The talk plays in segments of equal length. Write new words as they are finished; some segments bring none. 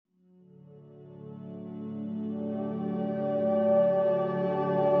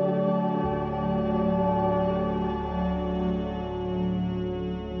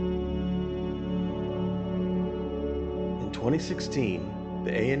2016,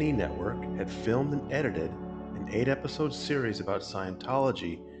 the A&E Network had filmed and edited an 8-episode series about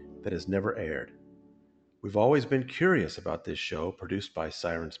Scientology that has never aired. We've always been curious about this show produced by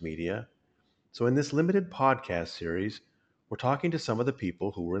Sirens Media, so in this limited podcast series, we're talking to some of the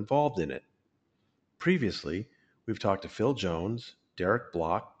people who were involved in it. Previously, we've talked to Phil Jones, Derek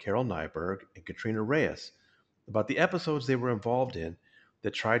Block, Carol Nyberg, and Katrina Reyes about the episodes they were involved in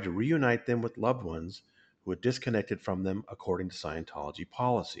that tried to reunite them with loved ones who had disconnected from them according to Scientology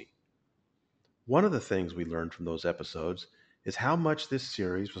policy. One of the things we learned from those episodes is how much this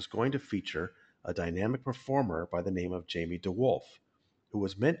series was going to feature a dynamic performer by the name of Jamie DeWolf, who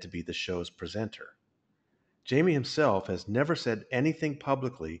was meant to be the show's presenter. Jamie himself has never said anything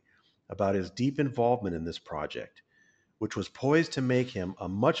publicly about his deep involvement in this project, which was poised to make him a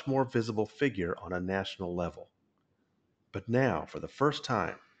much more visible figure on a national level. But now, for the first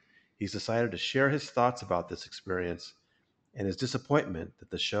time, he's decided to share his thoughts about this experience and his disappointment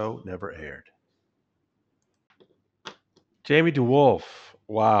that the show never aired. Jamie DeWolf,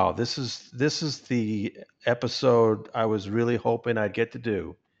 wow, this is the episode I was really hoping I'd get to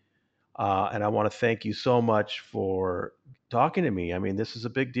do, and I want to thank you so much for talking to me. I mean, this is a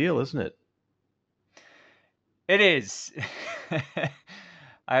big deal, isn't it? It is.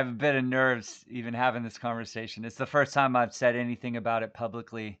 I have a bit of nerves even having this conversation. It's the first time I've said anything about it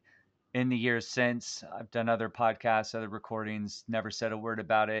publicly in the years since. I've done other podcasts, other recordings, never said a word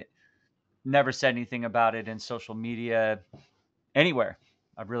about it, never said anything about it in social media, anywhere.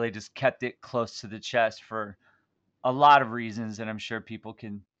 I've really just kept it close to the chest for a lot of reasons, and I'm sure people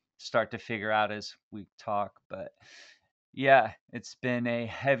can start to figure out as we talk. But yeah, it's been a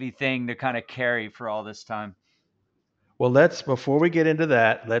heavy thing to kind of carry for all this time. Well, let's before we get into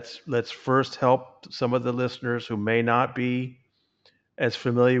that, let's first help some of the listeners who may not be as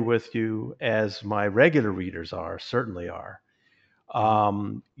familiar with you as my regular readers are, certainly are.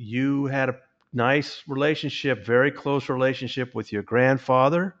 Mhm. You had a nice relationship, very close relationship with your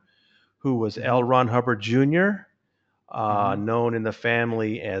grandfather, who was L. Mhm. Ron Hubbard Jr., Mhm. known in the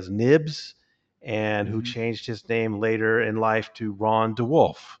family as Nibs, and who Mhm. changed his name later in life to Ron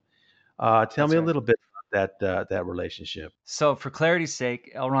DeWolf. Tell That's me a right. little bit about that relationship. So, for clarity's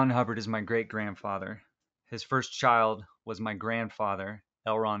sake, L. Ron Hubbard is my great grandfather. His first child was my grandfather,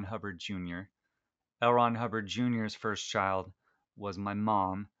 L. Ron Hubbard Jr. L. Ron Hubbard Jr.'s first child was my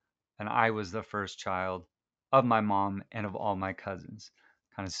mom, and I was the first child of my mom and of all my cousins.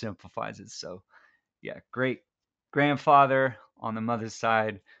 Kind of simplifies it. So, yeah, great grandfather on the mother's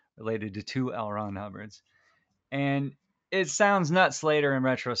side, related to two L. Ron Hubbards. And it sounds nuts later in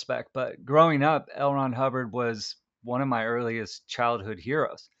retrospect, but growing up, L. Ron Hubbard was one of my earliest childhood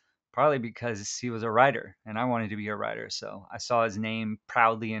heroes, partly because he was a writer and I wanted to be a writer. So I saw his name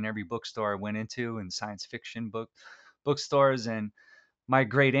proudly in every bookstore I went into, and science fiction bookstores. And my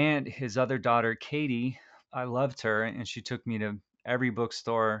great aunt, his other daughter, Katie, I loved her, and she took me to every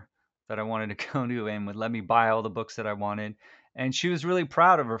bookstore that I wanted to go to and would let me buy all the books that I wanted. And she was really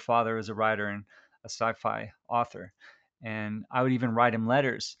proud of her father as a writer and a sci-fi author. And I would even write him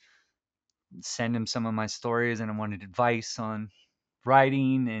letters, send him some of my stories, and I wanted advice on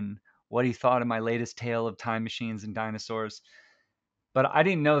writing and what he thought of my latest tale of time machines and dinosaurs. But I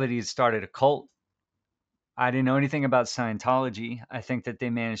didn't know that he had started a cult. I didn't know anything about Scientology. I think that they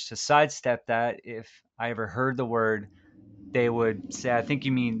managed to sidestep that. If I ever heard the word, they would say, I think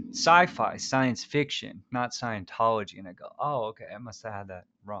you mean sci fi, science fiction, not Scientology. And I go, oh, okay, I must have had that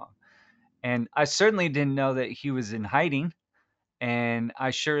wrong. And I certainly didn't know that he was in hiding. And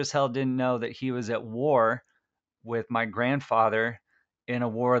I sure as hell didn't know that he was at war with my grandfather in a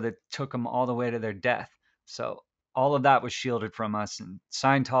war that took them all the way to their death. So all of that was shielded from us, and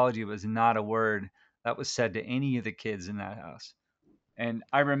Scientology was not a word that was said to any of the kids in that house. And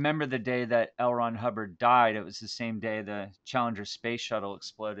I remember the day that L. Ron Hubbard died. It was the same day the Challenger space shuttle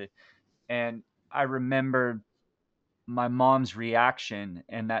exploded. And I remember my mom's reaction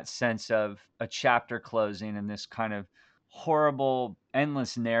and that sense of a chapter closing and this kind of horrible,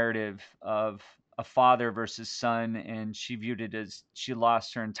 endless narrative of a father versus son. And she viewed it as she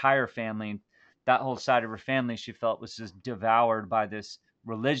lost her entire family. That whole side of her family she felt was just devoured by this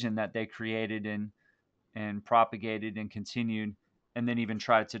religion that they created and propagated and continued and then even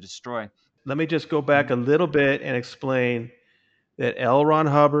tried to destroy. Let me just go back Mhm. a little bit and explain that L. Ron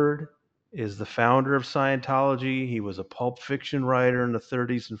Hubbard is the founder of Scientology. He was a pulp fiction writer in the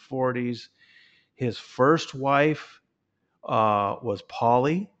 30s and 40s. His first wife was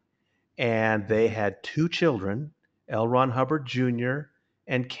Polly, and they Mhm. had two children, L. Ron Hubbard Jr.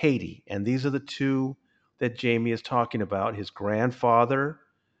 and Katie. And these are the two that Jamie is talking about, his grandfather,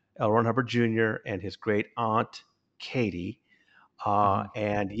 L. Ron Hubbard Jr., and his great aunt, Katie. Hmm.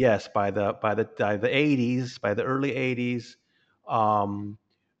 And yes, by the 80s, by the early 80s, um,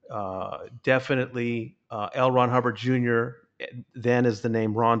 definitely L. Ron Hubbard Jr., then as the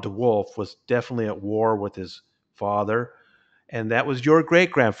name Ron DeWolf, was definitely at war with his father, and that was your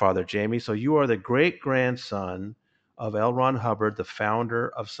great grandfather, Jamie. So you are the great grandson of L. Ron Hubbard, the founder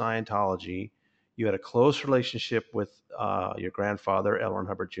of Scientology. You had a close relationship with your grandfather, L. Ron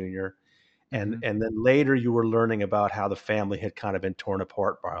Hubbard Jr., and Hmm. and then later you were learning about how the family had kind of been torn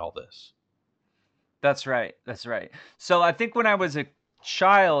apart by all this. That's right. That's right. So I think when I was a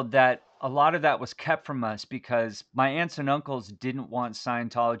child, that a lot of that was kept from us because my aunts and uncles didn't want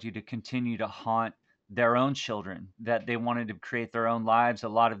Scientology to continue to haunt their own children, that they wanted to create their own lives. A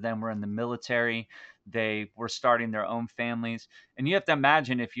lot of them were in the military. They were starting their own families. And you have to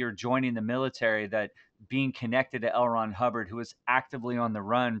imagine, if you're joining the military, that being connected to L. Ron Hubbard, who was actively on the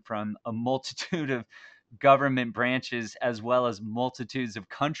run from a multitude of government branches as well as multitudes of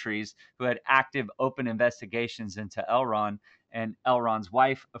countries who had active open investigations into Elron. And Elron's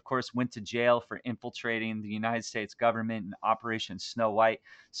wife, of course, went to jail for infiltrating the United States government in Operation Snow White.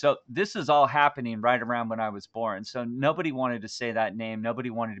 So this is all happening right around when I was born. So nobody wanted to say that name. Nobody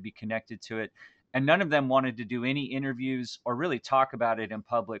wanted to be connected to it. And none of them wanted to do any interviews or really talk about it in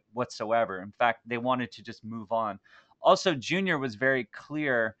public whatsoever. In fact, they wanted to just move on. Also, Junior was very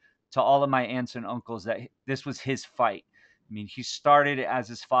clear to all of my aunts and uncles that this was his fight. I mean, he started as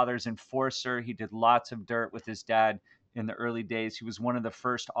his father's enforcer. He did lots of dirt with his dad in the early days. He was one of the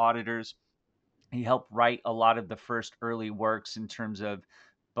first auditors. He helped write a lot of the first early works in terms of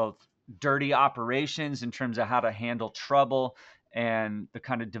both dirty operations, in terms of how to handle trouble, and the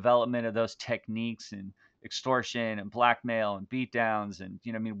kind of development of those techniques and extortion and blackmail and beatdowns and,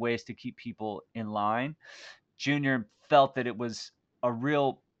 I mean, ways to keep people in line. Junior felt that it was a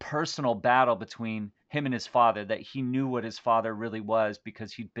real personal battle between him and his father, that he knew what his father really was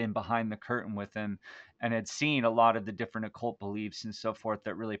because he'd been behind the curtain with him and had seen a lot of the different occult beliefs and so forth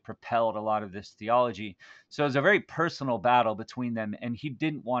that really propelled a lot of this theology. So it was a very personal battle between them, and he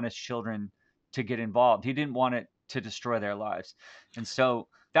didn't want his children to get involved. He didn't want it to destroy their lives. And so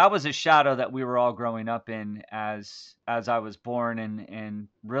that was a shadow that we were all growing up in as I was born, and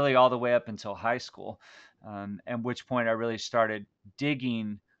really all the way up until high school, at which point I really started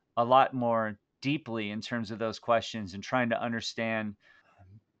digging a lot more deeply in terms of those questions and trying to understand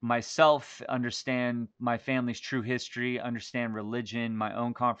myself, understand my family's true history, understand religion, my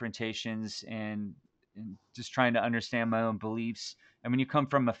own confrontations, and just trying to understand my own beliefs. And when you come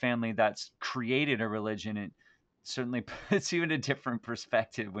from a family that's created a religion, it certainly puts you in a different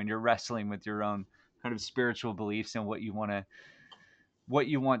perspective when you're wrestling with your own kind of spiritual beliefs and what you want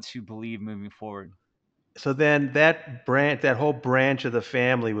to believe moving forward. So then that whole branch of the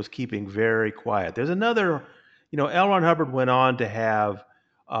family was keeping very quiet. There's another, L. Ron Hubbard went on to have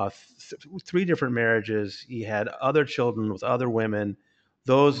three different marriages. He had other children with other women.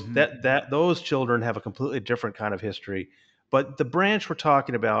 Hmm. Those children have a completely different kind of history. But the branch we're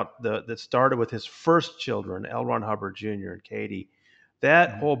talking about, that started with his first children, L. Ron Hubbard Jr. and Katie,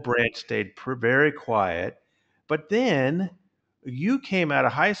 that Hmm. whole branch stayed very quiet. But then you came out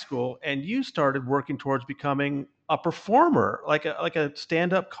of high school and you started working towards becoming a performer, like a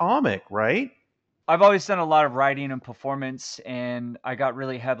stand-up comic, right? I've always done a lot of writing and performance, and I got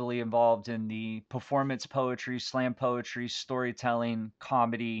really heavily involved in the performance poetry, slam poetry, storytelling,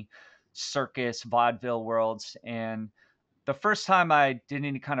 comedy, circus, vaudeville worlds. And the first time I did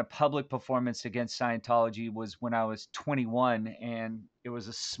any kind of public performance against Scientology was when I was 21, and it was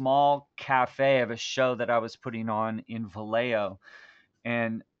a small cafe of a show that I was putting on in Vallejo.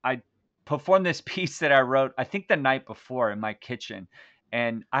 And I performed this piece that I wrote, I think the night before, in my kitchen,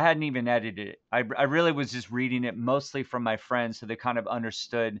 and I hadn't even edited it. I really was just reading it mostly from my friends, so they kind of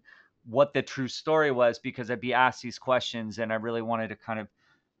understood what the true story was, because I'd be asked these questions, and I really wanted to kind of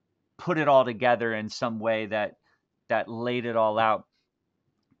put it all together in some way that laid it all out.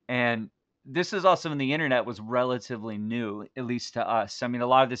 And this is also when the internet was relatively new, at least to us. I mean, a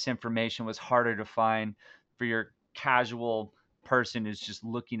lot of this information was harder to find for your casual person who's just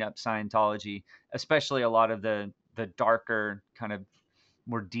looking up Scientology, especially a lot of the darker, kind of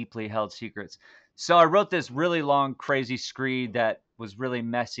more deeply held secrets. So I wrote this really long, crazy screed that was really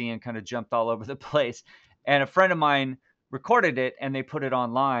messy and kind of jumped all over the place. And a friend of mine recorded it and they put it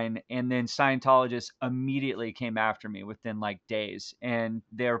online. And then Scientologists immediately came after me within like days. And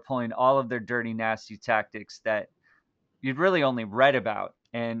they were pulling all of their dirty, nasty tactics that you'd really only read about.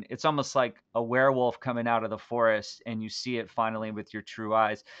 And it's almost like a werewolf coming out of the forest and you see it finally with your true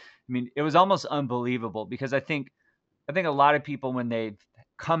eyes. I mean, it was almost unbelievable because I think a lot of people, when they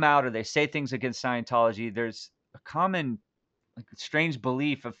come out or they say things against Scientology, there's a common like a strange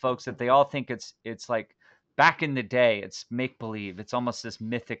belief of folks that they all think it's like back in the day, it's make believe. It's almost this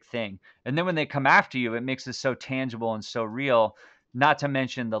mythic thing. And then when they come after you, it makes it so tangible and so real, not to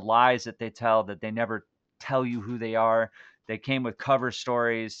mention the lies that they tell that they never tell you who they are. They came with cover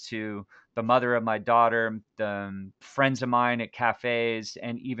stories to the mother of my daughter, the friends of mine at cafes,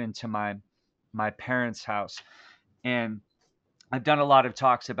 and even to my parents' house. And I've done a lot of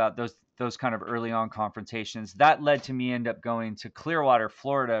talks about those kind of early on confrontations. That led to me end up going to Clearwater,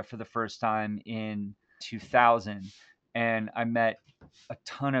 Florida for the first time in 2000, and I met a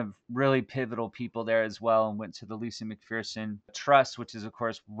ton of really pivotal people there as well, and went to the Lucy McPherson Trust, which is of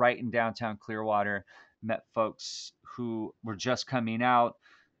course right in downtown Clearwater. Met folks who were just coming out,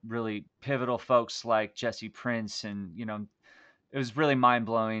 really pivotal folks like Jesse Prince, and it was really mind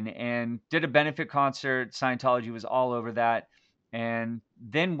blowing. And did a benefit concert. Scientology was all over that. And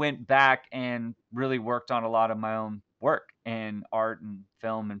then went back and really worked on a lot of my own work and art and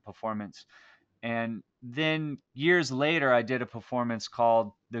film and performance. And then years later, I did a performance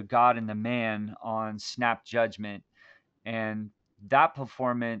called The God and the Man on Snap Judgment. And that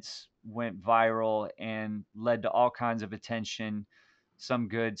performance went viral and led to all kinds of attention, some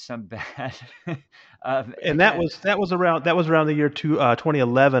good, some bad. um, And and that was around the year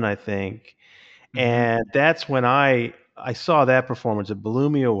 2011, I think. mhm, And that's when I saw that performance. It blew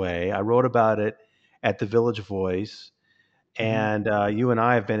me away. I wrote about it at the Village Voice, mhm, and you and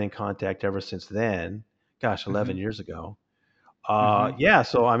I have been in contact ever since then. Gosh, 11 mhm. years ago. Mhm. Yeah,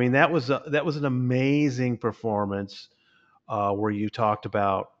 so I mean that was an amazing performance where you talked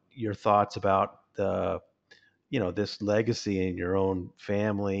about your thoughts about this legacy in your own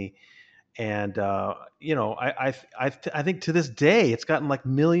family. And I think to this day it's gotten like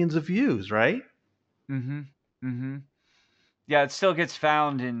millions of views, right? Mhm. Mhm. Yeah, it still gets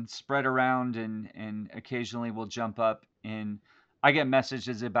found and spread around, and occasionally will jump up, and I get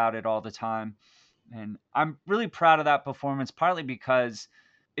messages about it all the time. And I'm really proud of that performance, partly because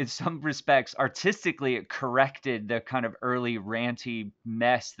in some respects, artistically, it corrected the kind of early ranty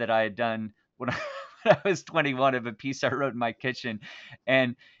mess that I had done when I, when I was 21 of a piece I wrote in my kitchen.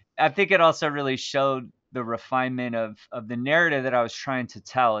 And I think it also really showed the refinement of the narrative that I was trying to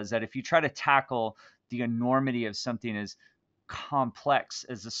tell, is that if you try to tackle the enormity of something as complex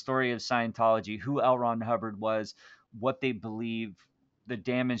as the story of Scientology, who L. Ron Hubbard was, what they believe, the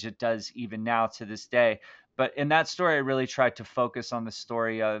damage it does even now to this day. But in that story, I really tried to focus on the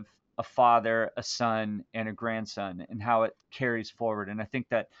story of a father, a son, and a grandson, and how it carries forward. And I think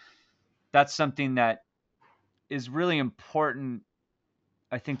that that's something that is really important,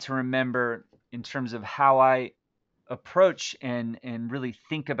 I think, to remember in terms of how I approach and really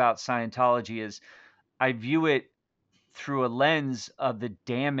think about Scientology. Is I view it through a lens of the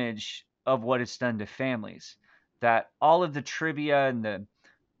damage of what it's done to families. That all of the trivia and the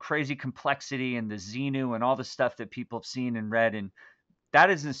crazy complexity and the Xenu and all the stuff that people have seen and read, and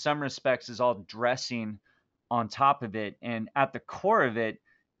that is in some respects is all dressing on top of it. And at the core of it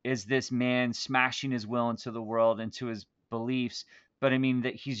is this man smashing his will into the world, into his beliefs. But I mean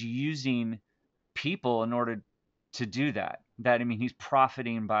that he's using people in order to do that. That I mean he's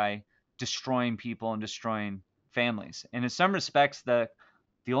profiting by destroying people and destroying families. And in some respects, the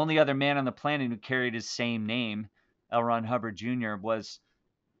only other man on the planet who carried his same name, L. Ron Hubbard Jr., was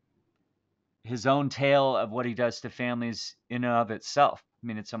his own tale of what he does to families in and of itself. I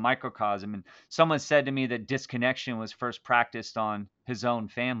mean, it's a microcosm. And someone said to me that disconnection was first practiced on his own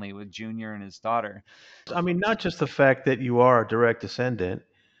family with Junior and his daughter. I mean, not just the fact that you are a direct descendant.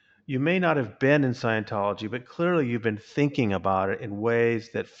 You may not have been in Scientology, but clearly you've been thinking about it in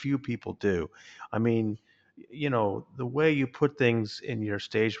ways that few people do. I mean, the way you put things in your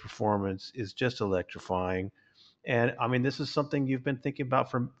stage performance is just electrifying. And I mean, this is something you've been thinking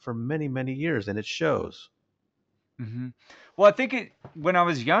about for many, many years, and it shows. Hmm. Well, I think when I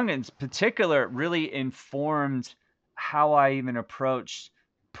was young in particular, it really informed how I even approached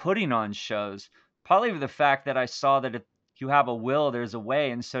putting on shows. Partly with the fact that I saw that if you have a will, there's a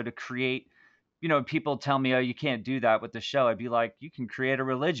way. And so to create, people tell me, oh, you can't do that with the show. I'd be like, you can create a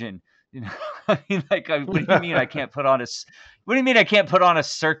religion. You know, I mean, like, what do you mean I can't put on what do you mean I can't put on a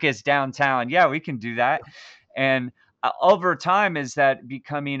circus downtown? Yeah, we can do that. And over time, is that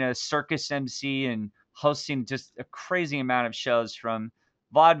becoming a circus MC and hosting just a crazy amount of shows, from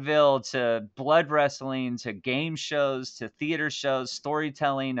vaudeville to blood wrestling to game shows to theater shows,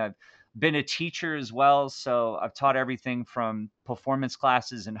 storytelling. I've been a teacher as well, so I've taught everything from performance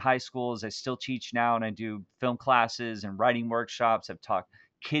classes in high schools. I still teach now, and I do film classes and writing workshops. I've taught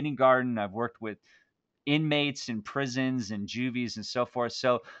kindergarten. I've worked with inmates in prisons and juvies and so forth.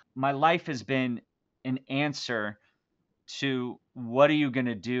 So my life has been an answer to what are you going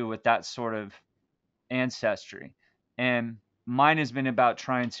to do with that sort of ancestry. And mine has been about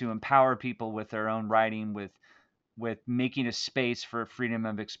trying to empower people with their own writing, with making a space for freedom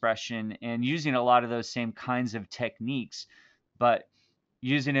of expression and using a lot of those same kinds of techniques, but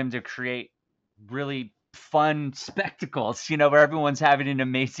using them to create really fun spectacles, where everyone's having an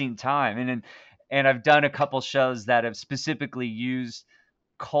amazing time. And I've done a couple shows that have specifically used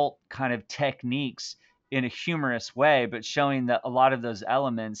cult kind of techniques in a humorous way, but showing that a lot of those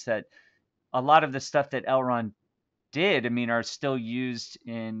elements, that a lot of the stuff that Elron did, I mean, are still used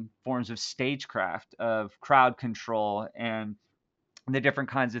in forms of stagecraft, of crowd control, and the different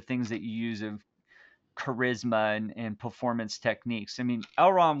kinds of things that you use of charisma and performance techniques. I mean,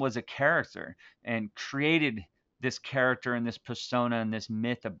 Elron was a character and created this character and this persona and this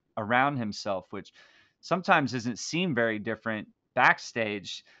myth around himself, which sometimes doesn't seem very different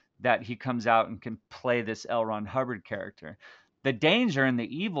backstage, that he comes out and can play this L. Ron Hubbard character. The danger and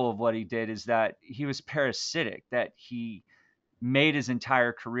the evil of what he did is that he was parasitic, that he made his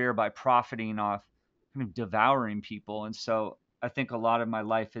entire career by profiting off kind of devouring people. And so I think a lot of my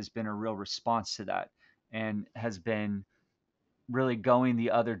life has been a real response to that, and has been really going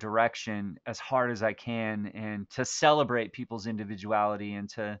the other direction as hard as I can, and to celebrate people's individuality, and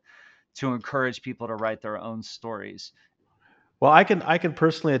to encourage people to write their own stories. Well, I can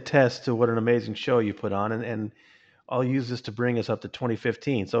personally attest to what an amazing show you put on, and I'll use this to bring us up to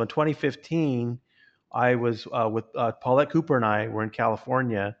 2015. So in 2015, I was with Paulette Cooper and I were in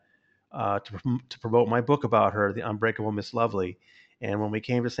California to promote my book about her, The Unbreakable Miss Lovely. And when we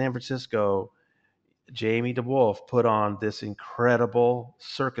came to San Francisco, Jamie DeWolf put on this incredible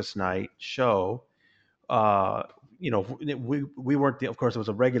circus night show. uh, we weren't of course it was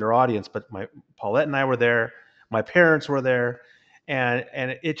a regular audience, but my Paulette and I were there, my parents were there, and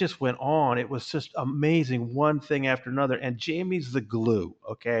it just went on. It was just amazing, one thing after another. And Jamie's the glue.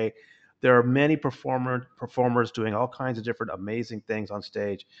 Okay, there are many performers doing all kinds of different amazing things on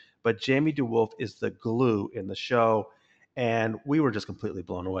stage, but Jamie DeWolf is the glue in the show, and we were just completely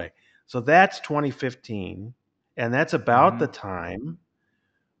blown away. So that's 2015, and that's about the Hmm. time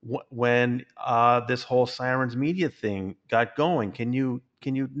when this whole Sirens Media thing got going. Can you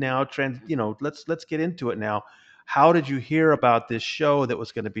now let's get into it now. How did you hear about this show that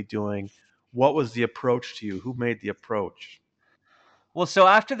was going to be doing? What was the approach to you? Who made the approach? Well, so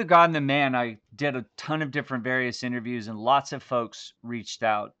after The God and the Man, I did a ton of different various interviews, and lots of folks reached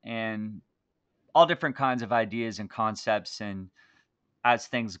out, and all different kinds of ideas and concepts. And as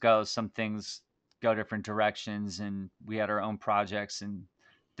things go, some things go different directions, and we had our own projects and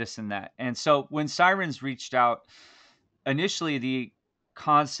this and that. And so when Sirens reached out, initially the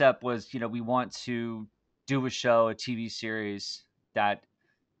concept was, we want to do a show, a TV series that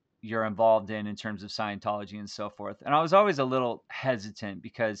you're involved in terms of Scientology and so forth. And I was always a little hesitant,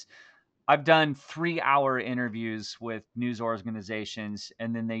 because I've done 3-hour interviews with news organizations,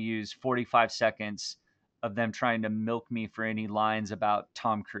 and then they use 45 seconds of them trying to milk me for any lines about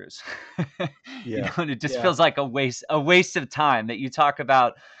Tom Cruise. Yeah, And it just yeah. feels like a waste of time, that you talk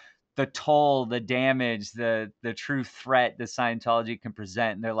about the toll, the damage, the true threat that Scientology can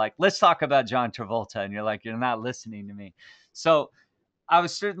present. And they're like, let's talk about John Travolta. And you're like, you're not listening to me. So I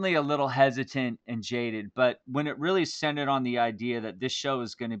was certainly a little hesitant and jaded, but when it really centered on the idea that this show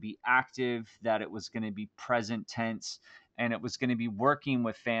is going to be active, that it was going to be present tense, and it was going to be working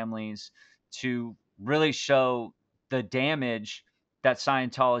with families to really show the damage that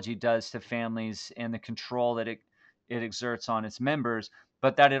Scientology does to families, and the control that it exerts on its members,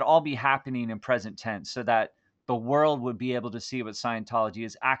 but that it all be happening in present tense, so that the world would be able to see what Scientology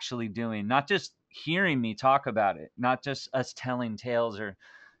is actually doing, not just hearing me talk about it, not just us telling tales or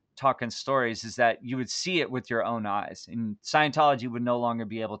talking stories, is that you would see it with your own eyes. And Scientology would no longer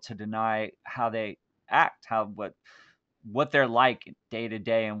be able to deny how they act, how what they're like day to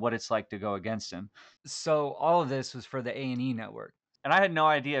day, and what it's like to go against them. So all of this was for the A&E network. And I had no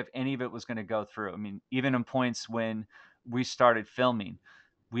idea if any of it was going to go through. I mean, even in points when we started filming,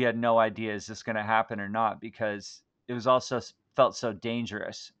 we had no idea, is this going to happen or not, because it was also felt so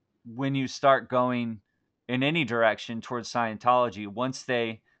dangerous. When you start going in any direction towards Scientology, once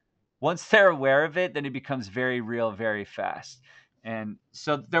they're aware of it, then it becomes very real very fast. And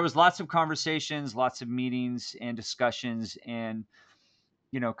so there was lots of conversations, lots of meetings and discussions, and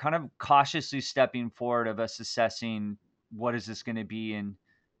kind of cautiously stepping forward, of us assessing what is this going to be, and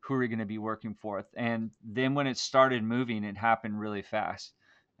who are we going to be working for. And then when it started moving, it happened really fast.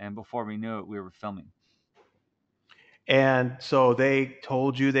 And before we knew it, we were filming. And so they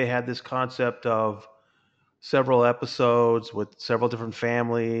told you they had this concept of several episodes with several different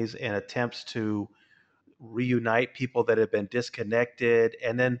families and attempts to reunite people that have been disconnected.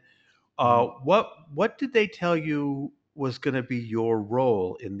 And then, Mhm. what did they tell you was going to be your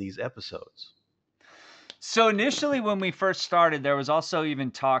role in these episodes? So initially, when we first started, there was also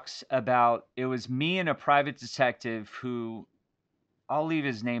even talks about it was me and a private detective who I'll leave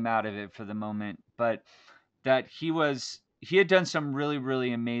his name out of it for the moment, but that he had done some really,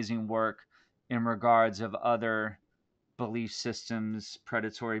 really amazing work in regards of other belief systems,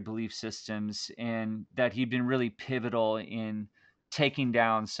 predatory belief systems, and that he'd been really pivotal in taking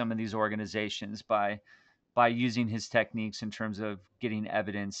down some of these organizations by using his techniques in terms of getting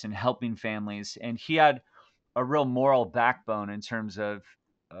evidence and helping families. And he had a real moral backbone in terms of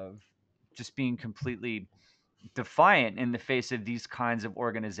just being completely defiant in the face of these kinds of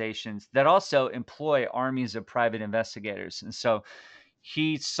organizations that also employ armies of private investigators. And so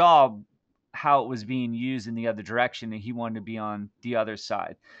he saw how it was being used in the other direction and he wanted to be on the other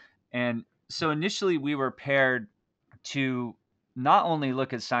side. And so initially we were paired to not only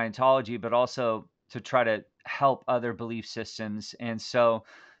look at Scientology, but also to try to help other belief systems. And so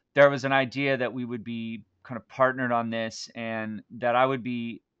there was an idea that we would be kind of partnered on this and that I would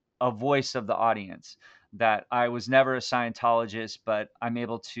be a voice of the audience, that I was never a Scientologist, but I'm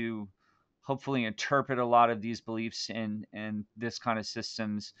able to hopefully interpret a lot of these beliefs and this kind of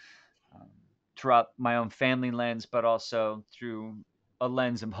systems um, throughout my own family lens, but also through a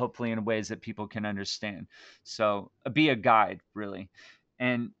lens of hopefully in ways that people can understand. So be a guide, really.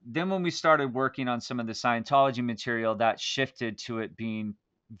 And then when we started working on some of the Scientology material, that shifted to it being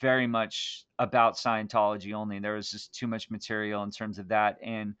very much about Scientology only. There was just too much material in terms of that.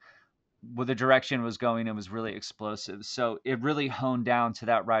 And where the direction was going, it was really explosive. So it really honed down to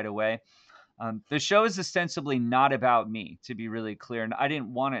that right away. The show is ostensibly not about me, to be really clear. And I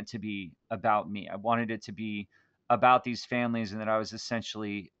didn't want it to be about me. I wanted it to be about these families and that I was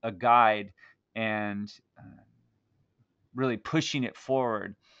essentially a guide and really pushing it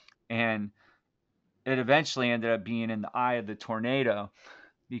forward. And it eventually ended up being in the eye of the tornado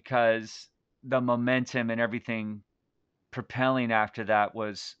because the momentum and everything propelling after that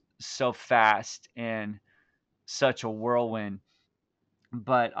was so fast and such a whirlwind.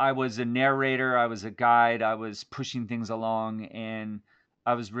 But I was a narrator, I was a guide, I was pushing things along, and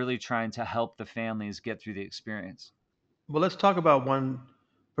I was really trying to help the families get through the experience. Well, let's talk about one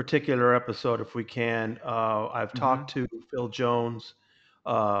particular episode if we can. I've talked Mhm. to Phil Jones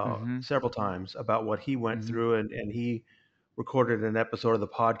Mhm. several times about what he went Mhm. through, and he recorded an episode of the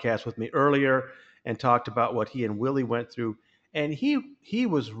podcast with me earlier and talked about what he and Willie went through. And he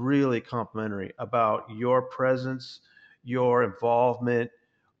was really complimentary about your presence, your involvement,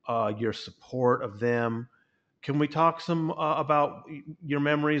 your support of them. Can we talk some about your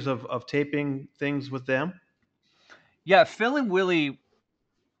memories of taping things with them? Yeah, Phil and Willie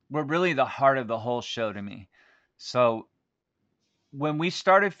were really the heart of the whole show to me. So, when we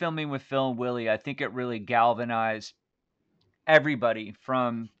started filming with Phil and Willie, I think it really galvanized everybody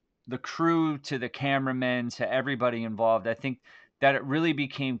from the crew to the cameramen to everybody involved. I think that it really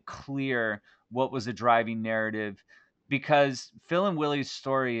became clear what was a driving narrative because Phil and Willie's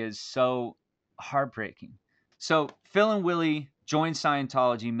story is so heartbreaking. So, Phil and Willie joined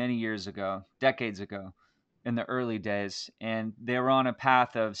Scientology many years ago, decades ago, in the early days, and they were on a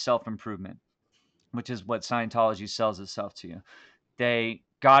path of self improvement, which is what Scientology sells itself to you. They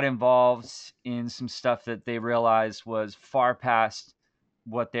got involved in some stuff that they realized was far past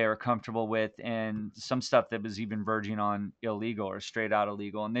what they were comfortable with, and some stuff that was even verging on illegal or straight out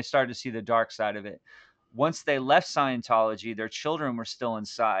illegal. And they started to see the dark side of it. Once they left Scientology, their children were still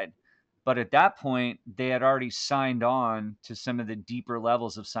inside. But at that point, they had already signed on to some of the deeper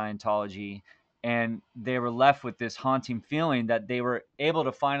levels of Scientology. And they were left with this haunting feeling that they were able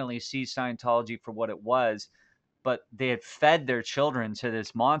to finally see Scientology for what it was, but they had fed their children to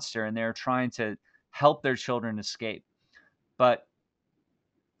this monster and they were trying to help their children escape. But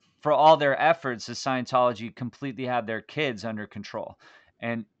for all their efforts, the Scientology completely had their kids under control.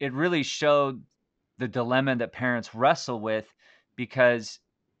 And it really showed the dilemma that parents wrestle with because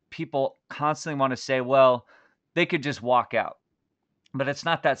people constantly want to say, well, they could just walk out. But it's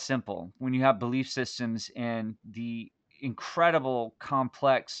not that simple. When you have belief systems and the incredible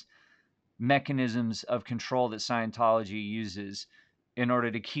complex mechanisms of control that Scientology uses in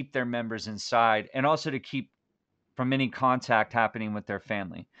order to keep their members inside and also to keep from any contact happening with their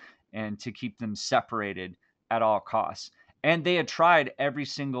family and to keep them separated at all costs. And they had tried every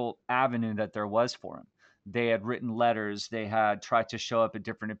single avenue that there was for them. They had written letters, they had tried to show up at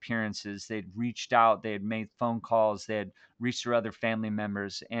different appearances, they'd reached out, they had made phone calls, they had reached their other family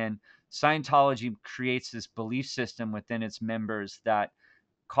members. And Scientology creates this belief system within its members that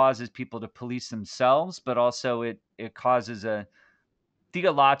causes people to police themselves, but also it causes a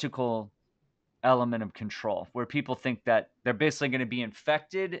theological element of control where people think that they're basically going to be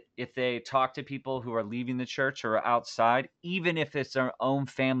infected if they talk to people who are leaving the church or outside, even if it's their own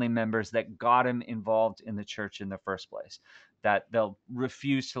family members that got them involved in the church in the first place. That they'll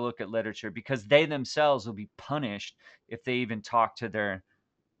refuse to look at literature because they themselves will be punished if they even talk to their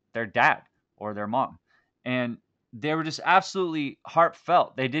dad or their mom. And they were just absolutely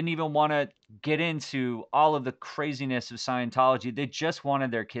heartfelt. They didn't even want to get into all of the craziness of Scientology. They just wanted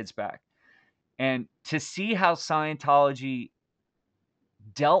their kids back. And to see how Scientology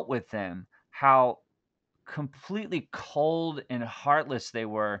dealt with them, how completely cold and heartless they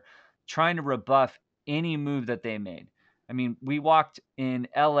were, trying to rebuff any move that they made. I mean, we walked in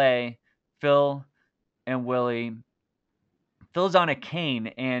LA, Phil and Willie. Phil's on a cane,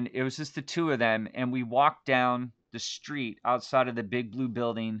 and it was just the two of them. And we walked down the street outside of the big blue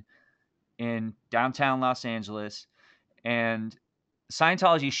building in downtown Los Angeles, and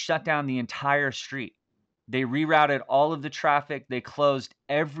Scientology shut down the entire street. They rerouted all of the traffic. They closed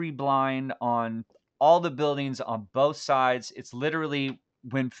every blind on all the buildings on both sides. It's literally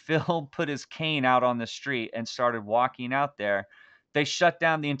when Phil put his cane out on the street and started walking out there, they shut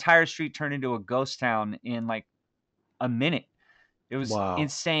down the entire street, turned into a ghost town in like a minute. It was Wow.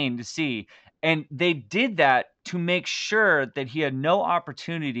 insane to see. And they did that to make sure that he had no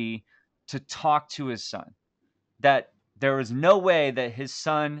opportunity to talk to his son, that there was no way that his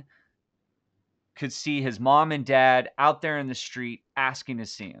son could see his mom and dad out there in the street asking to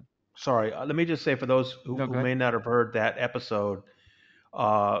see him. Sorry, let me just say for those No, who go ahead. may not have heard that episode.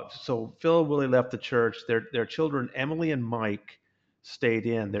 So Phil and Willie left the church. Their children, Emily and Mike, stayed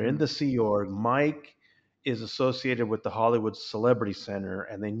in. They're in Hmm. the Sea Org. Mike is associated with the Hollywood Celebrity Center,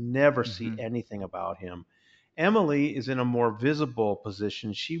 and they never see Hmm. anything about him. Emily is in a more visible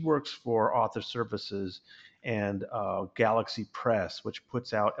position. She works for Author Services and Galaxy Press, which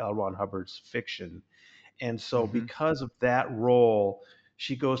puts out L. Ron Hubbard's fiction. And so, Hmm. because of that role,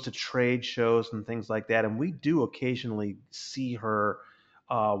 she goes to trade shows and things like that. And we do occasionally see her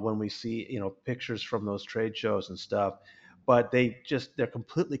when we see, pictures from those trade shows and stuff. But they're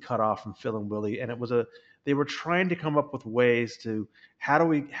completely cut off from Phil and Willie. And they were trying to come up with ways to how do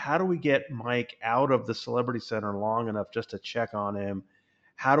we get Mike out of the Celebrity Center long enough just to check on him?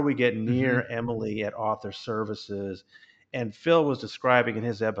 How do we get Hmm. near Emily at Author Services? And Phil was describing in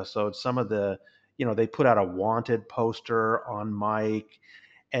his episode some of they put out a wanted poster on Mike,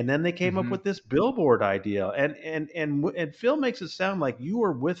 and then they came up Hmm. with this billboard idea. And Phil makes it sound like you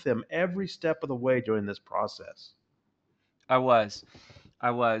were with him every step of the way during this process. I was.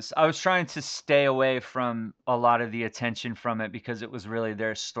 I was trying to stay away from a lot of the attention from it because it was really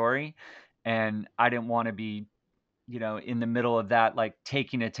their story. And I didn't want to be, in the middle of that, like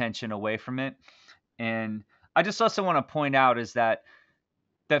taking attention away from it. And I just also want to point out is that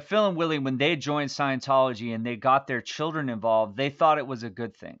Phil and Willie, when they joined Scientology and they got their children involved, they thought it was a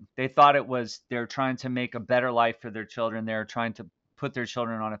good thing. They thought it was they're trying to make a better life for their children. They're trying to put their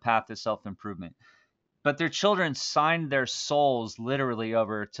children on a path to self-improvement. But their children signed their souls literally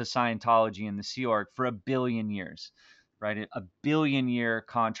over to Scientology and the Sea Org for 1 billion years, right? A 1 billion-year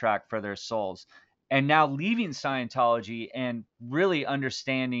contract for their souls. And now leaving Scientology and really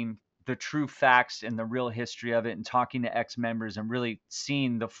understanding the true facts and the real history of it and talking to ex-members and really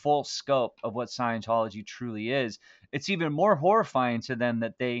seeing the full scope of what Scientology truly is, it's even more horrifying to them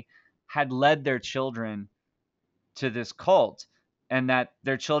that they had led their children to this cult and that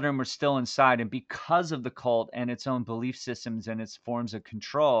their children were still inside, and because of the cult and its own belief systems and its forms of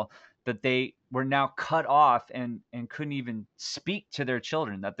control, that they were now cut off and couldn't even speak to their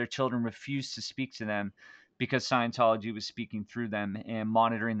children, that their children refused to speak to them because Scientology was speaking through them and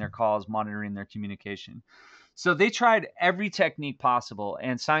monitoring their calls, monitoring their communication. So they tried every technique possible,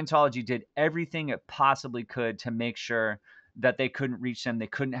 and Scientology did everything it possibly could to make sure that they couldn't reach them, they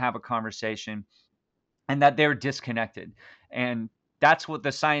couldn't have a conversation, and that they're disconnected. And that's what the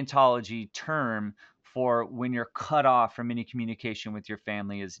Scientology term for when you're cut off from any communication with your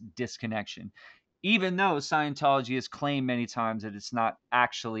family is: disconnection. Even though Scientology has claimed many times that it's not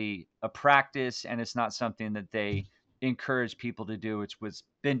actually a practice and it's not something that they encourage people to do, which was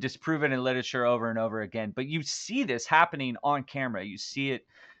been disproven in literature over and over again. But you see this happening on camera. You see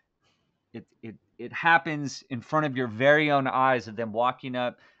it happens in front of your very own eyes of them walking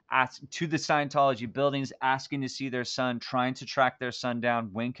up to the Scientology buildings, asking to see their son, trying to track their son down.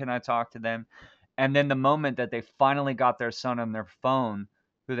 When can I talk to them? And then the moment that they finally got their son on their phone,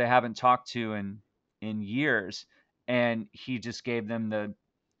 who they haven't talked to in years, and he just gave them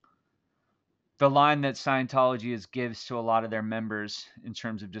the line that Scientology is gives to a lot of their members in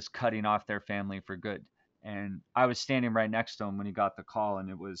terms of just cutting off their family for good. And I was standing right next to him when he got the call, and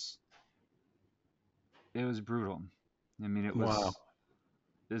it was brutal. I mean, Wow.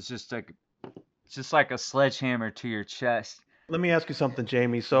 it was just like a sledgehammer to your chest. Let me ask you something,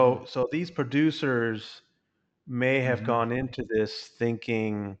 Jamie. Hmm. So these producers may have Hmm. gone into this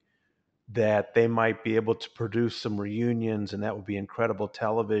thinking that they might be able to produce some reunions and that would be incredible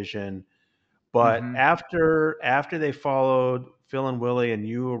television. But Hmm. after they followed Phil and Willie and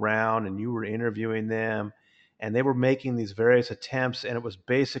you around and you were interviewing them and they were making these various attempts and it was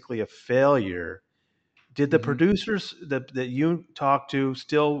basically a failure, did the Hmm. producers that you talked to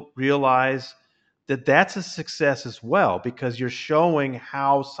still realize that that's a success as well because you're showing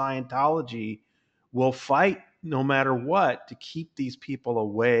how Scientology will fight no matter what to keep these people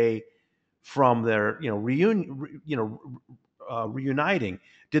away from their reuniting.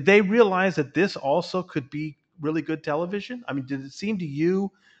 Did they realize that this also could be really good television? I mean, did it seem to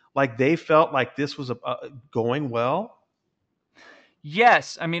you like they felt like this was going well?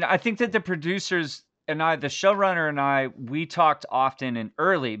 Yes, I mean, I think that the producers and I, the showrunner and I, we talked often and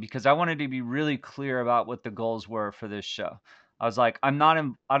early because I wanted to be really clear about what the goals were for this show. I was like, I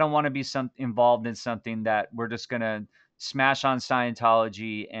don't want to be involved in something that we're just gonna smash on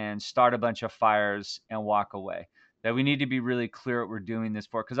Scientology and start a bunch of fires and walk away. That we need to be really clear what we're doing this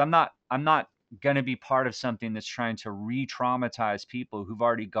for because I'm not gonna be part of something that's trying to re-traumatize people who've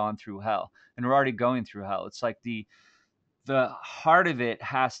already gone through hell and are already going through hell. It's like the heart of it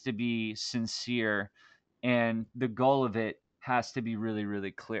has to be sincere and the goal of it has to be really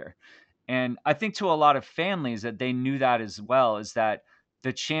really clear. And I think to a lot of families that they knew that as well, is that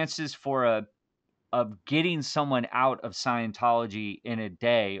the chances for a of getting someone out of Scientology in a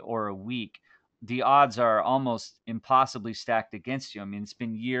day or a week, the odds are almost impossibly stacked against you. I mean, it's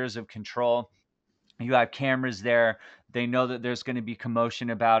been years of control. You have cameras there. They know that there's going to be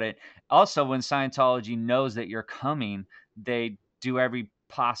commotion about it. Also, when Scientology knows that you're coming, they do every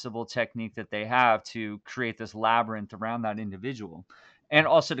possible technique that they have to create this labyrinth around that individual, and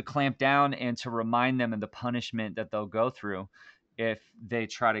also to clamp down and to remind them of the punishment that they'll go through if they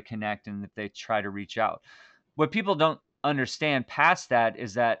try to connect and if they try to reach out. What people don't understand past that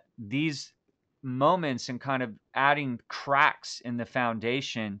is that these moments and kind of adding cracks in the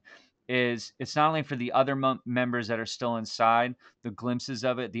foundation is, it's not only for the other members that are still inside, the glimpses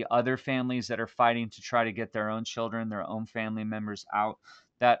of it, the other families that are fighting to try to get their own children, their own family members out,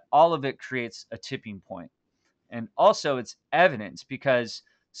 that all of it creates a tipping point. And also, it's evidence because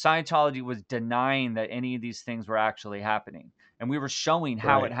Scientology was denying that any of these things were actually happening. And we were showing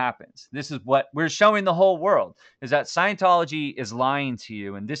how it Right. happens. This is what we're showing the whole world, is that Scientology is lying to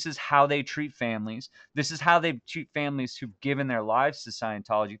you. And this is how they treat families. This is how they treat families who've given their lives to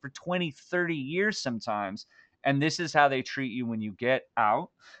Scientology for 20, 30 years sometimes. And this is how they treat you when you get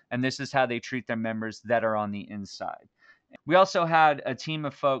out. And this is how they treat their members that are on the inside. We also had a team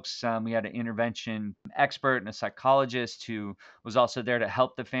of folks. We had an intervention expert and a psychologist who was also there to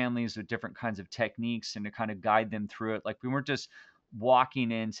help the families with different kinds of techniques and to kind of guide them through it. Like, we weren't just walking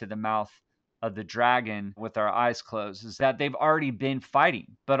into the mouth of the dragon with our eyes closed, is that they've already been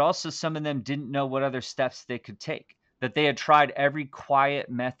fighting, but also some of them didn't know what other steps they could take, that they had tried every quiet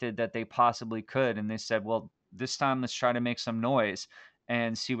method that they possibly could. And they said, well, this time let's try to make some noise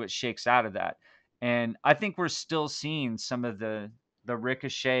and see what shakes out of that. And I think we're still seeing some of the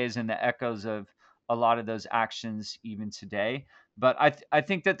ricochets and the echoes of a lot of those actions even today. But I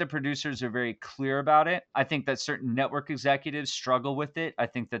think that the producers are very clear about it. I think that certain network executives struggle with it. I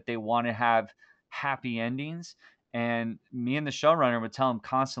think that they want to have happy endings. And me and the showrunner would tell them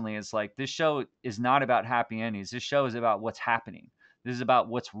constantly, it's like, this show is not about happy endings. This show is about what's happening. This is about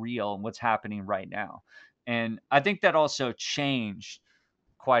what's real and what's happening right now. And I think that also changed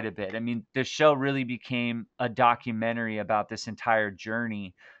quite a bit. I mean, the show really became a documentary about this entire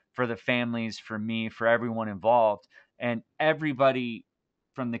journey for the families, for me, for everyone involved. And everybody,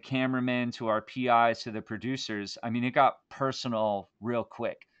 from the cameramen to our PIs to the producers, I mean, it got personal real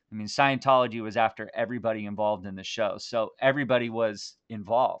quick. I mean, Scientology was after everybody involved in the show. So everybody was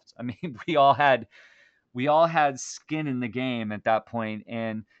involved. I mean, we all had skin in the game at that point,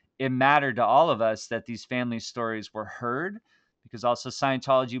 and it mattered to all of us that these family stories were heard, because also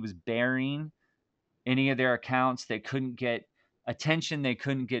Scientology was burying any of their accounts. They couldn't get attention, they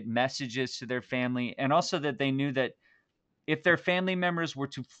couldn't get messages to their family, and also that they knew that if their family members were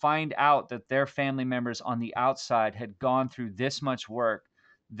to find out that their family members on the outside had gone through this much work,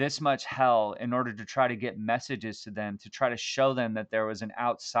 this much hell, in order to try to get messages to them, to try to show them that there was an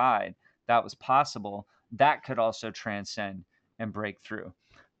outside that was possible, that could also transcend and break through.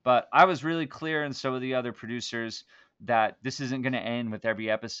 But I was really clear, and so were the other producers, that this isn't going to end with every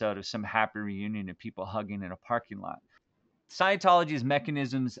episode of some happy reunion of people hugging in a parking lot. Scientology's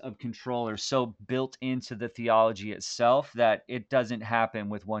mechanisms of control are so built into the theology itself that it doesn't happen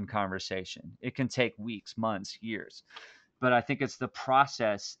with one conversation. It can take weeks, months, years. But I think it's the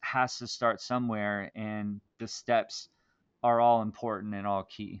process has to start somewhere, and the steps are all important and all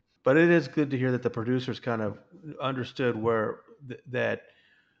key. But it is good to hear that the producers kind of understood where that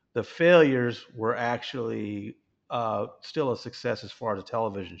the failures were actually still a success as far as a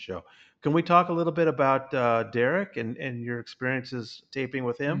television show. Can we talk a little bit about Derek and your experiences taping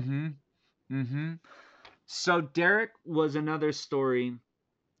with him? Mm-hmm. Mm-hmm. So Derek was another story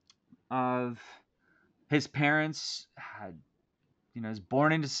of his parents had, was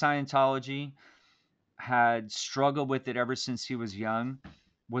born into Scientology, had struggled with it ever since he was young,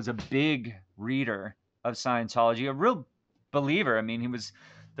 was a big reader of Scientology, a real believer. I mean,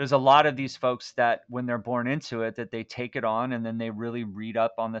 there's a lot of these folks that when they're born into it, that they take it on and then they really read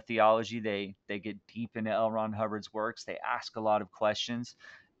up on the theology. They get deep into L. Ron Hubbard's works. They ask a lot of questions.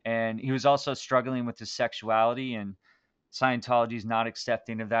 And he was also struggling with his sexuality, and Scientology is not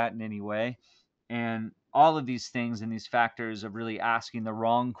accepting of that in any way. And all of these things and these factors of really asking the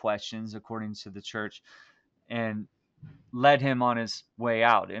wrong questions according to the church, and led him on his way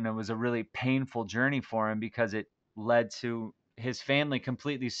out. And it was a really painful journey for him because it led to his family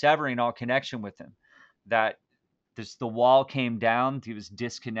completely severing all connection with him. That the wall came down. He was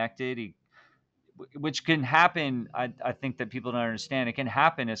disconnected. Which can happen. I think that people don't understand. It can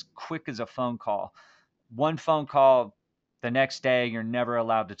happen as quick as a phone call. One phone call, the next day, you're never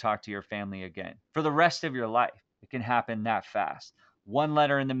allowed to talk to your family again for the rest of your life. It can happen that fast. One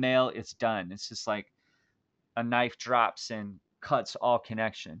letter in the mail, it's done. It's just like a knife drops and cuts all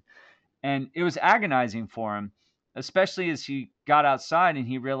connection. And it was agonizing for him, especially as he got outside and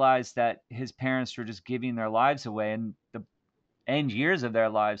he realized that his parents were just giving their lives away and the end years of their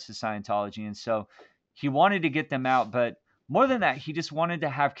lives to Scientology. And so he wanted to get them out, but more than that, he just wanted to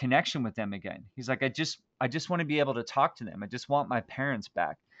have connection with them again. He's like, I just want to be able to talk to them. I just want my parents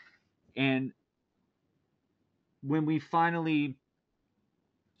back. And when we finally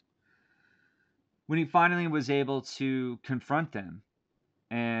when he finally was able to confront them,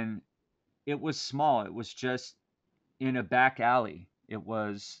 and it was small, it was just in a back alley.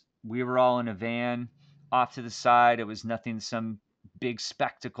 We were all in a van off to the side. It was nothing, some big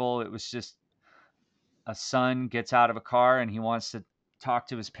spectacle. It was just a son gets out of a car and he wants to talk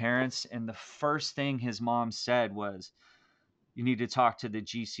to his parents. And the first thing his mom said was, "You need to talk to the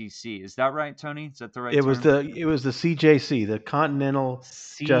GCC." Is that right, Tony? Is that the right term? It was the CJC, the Continental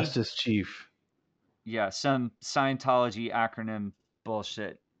See, Justice Chief. yeah, some Scientology acronym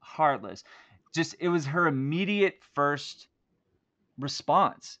bullshit. Heartless. Just, it was her immediate first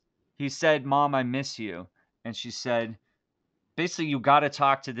response. He said, "Mom, I miss you." And she said, basically, you got to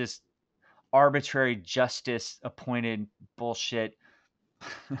talk to this arbitrary justice appointed bullshit.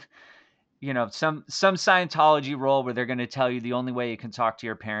 Some Scientology role where they're going to tell you the only way you can talk to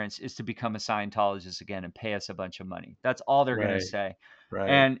your parents is to become a Scientologist again and pay us a bunch of money. That's all they're going to Right, say. right.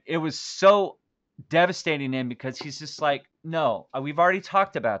 And it was so devastating to him because he's just like, "No, we've already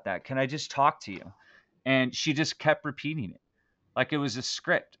talked about that. Can I just talk to you?" And she just kept repeating it like it was a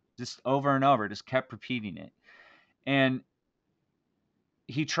script, just over and over, just kept repeating it. And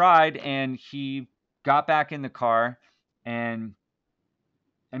he tried, and he got back in the car, and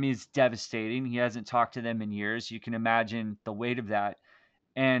I mean, it's devastating. He hasn't talked to them in years. You can imagine the weight of that.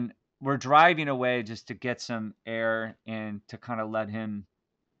 And we're driving away just to get some air and to kind of let him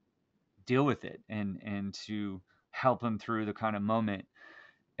deal with it, and to help him through the kind of moment.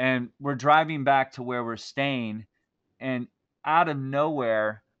 And we're driving back to where we're staying, and out of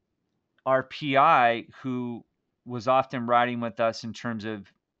nowhere, our PI, who was often riding with us in terms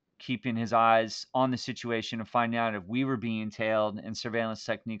of keeping his eyes on the situation and finding out if we were being tailed and surveillance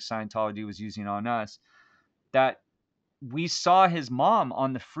techniques Scientology was using on us, that we saw his mom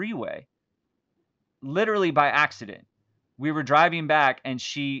on the freeway literally by accident. We were driving back and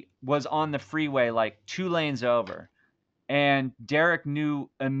she was on the freeway like 2 lanes over. And Derek knew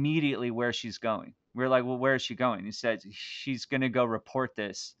immediately where she's going. We are like, "Well, where is she going?" He said, "She's going to go report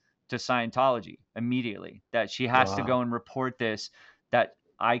this to Scientology immediately. That she has to go Wow. and report this, that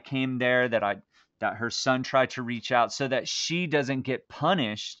I came there, that her son tried to reach out so that she doesn't get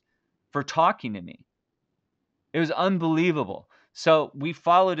punished for talking to me." It was unbelievable. So we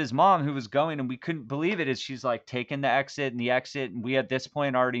followed his mom, who was going, and we couldn't believe it as she's like taking the exit and the exit. And we at this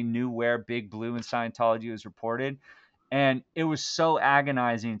point already knew where Big Blue and Scientology was reported. And it was so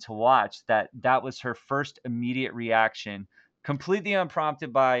agonizing to watch that that was her first immediate reaction completely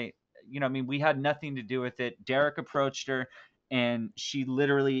unprompted by, I mean, we had nothing to do with it. Derek approached her and she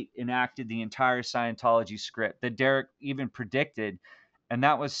literally enacted the entire Scientology script that Derek even predicted. And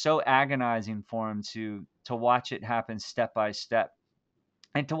that was so agonizing for him to watch it happen step by step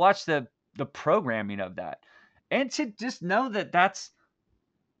and to watch the programming of that. And to just know that that's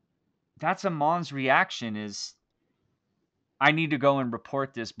a mom's reaction is I need to go and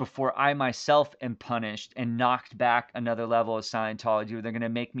report this before I myself am punished and knocked back another level of Scientology where they're going to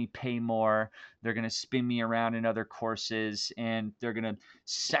make me pay more. They're going to spin me around in other courses and they're going to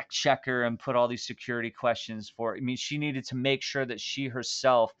sec check her and put all these security questions for. I mean, she needed to make sure that she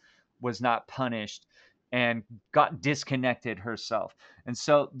herself was not punished and got disconnected herself. And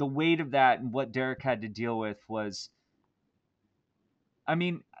so the weight of that and what Derek had to deal with was, I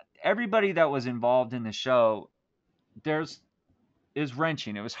mean, everybody that was involved in the show, there's is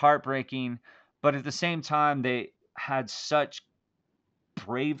wrenching. It was heartbreaking, but at the same time, they had such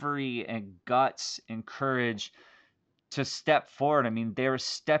bravery and guts and courage to step forward. I mean, they were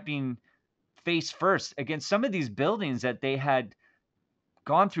stepping face first against some of these buildings that they had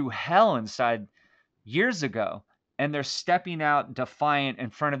gone through hell inside years ago. And they're stepping out defiant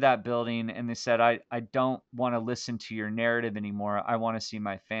in front of that building. And they said, I don't want to listen to your narrative anymore. I want to see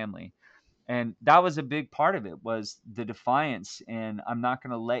my family. And that was a big part of it was the defiance. And I'm not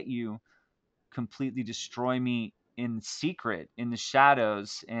going to let you completely destroy me in secret, in the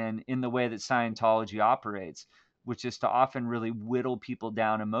shadows, and in the way that Scientology operates, which is to often really whittle people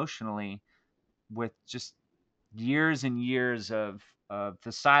down emotionally with just years and years of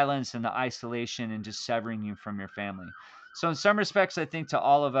the silence and the isolation and just severing you from your family. So in some respects, I think to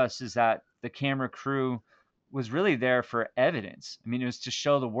all of us is that the camera crew was really there for evidence. I mean, it was to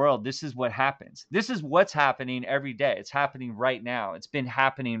show the world this is what happens. This is what's happening every day. It's happening right now. It's been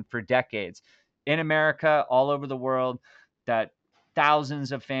happening for decades in America, all over the world, that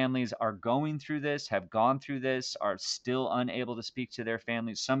thousands of families are going through this, have gone through this, are still unable to speak to their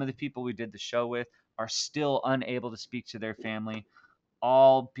families. Some of the people we did the show with are still unable to speak to their family,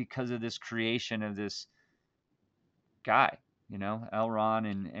 all because of this creation of this guy, Elron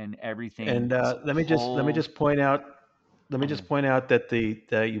and everything. And This let me whole just point out yeah. that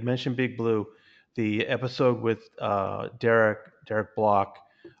the you mentioned Big Blue, the episode with Derek Block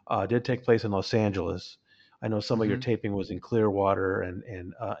did take place in Los Angeles. I know some of your Mm-hmm. taping was in Clearwater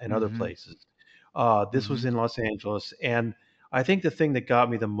and other Mm-hmm. places. This was Mm-hmm. in Los Angeles, and I think the thing that got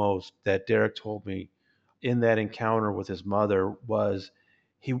me the most that Derek told me in that encounter with his mother was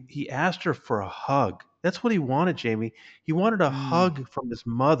he asked her for a hug. That's what he wanted, Jamie. He wanted a Mm, hug from his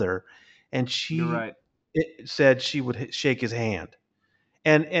mother, and you're she right. said she would shake his hand.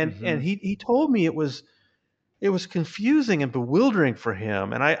 And Mm-hmm. he told me it was confusing and bewildering for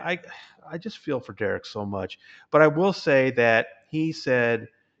him. And I just feel for Derek so much. But I will say that he said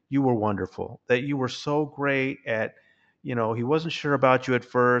you were wonderful, that you were so great at, he wasn't sure about you at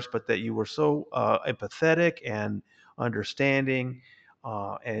first, but that you were so empathetic and understanding,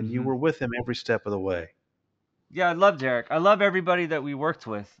 and you Mm-hmm. were with him every step of the way. Yeah, I love Derek. I love everybody that we worked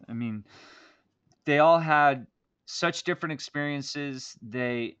with. I mean, they all had such different experiences.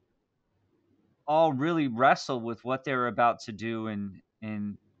 They all really wrestled with what they were about to do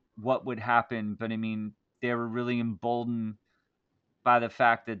and what would happen. But I mean, they were really emboldened by the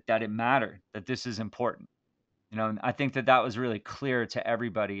fact that it mattered, that this is important. And I think that was really clear to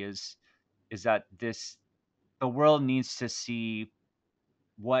everybody is that the world needs to see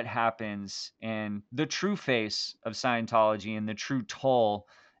what happens and the true face of Scientology and the true toll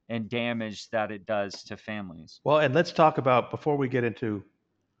and damage that it does to families. Well, and let's talk about before we get into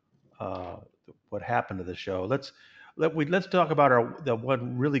uh, what happened to the show. Let's talk about the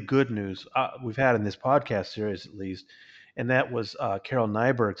one really good news we've had in this podcast series, at least, and that was Carol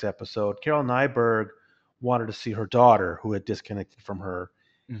Nyberg's episode. Carol Nyberg wanted to see her daughter, who had disconnected from her,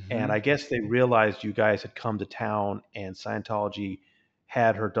 and Mhm. I guess they realized you guys had come to town, and Scientology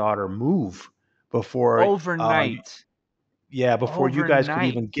had her daughter move before, Overnight. before you guys could Overnight.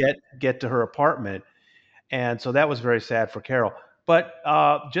 even get to her apartment, and so that was very sad for Carol. But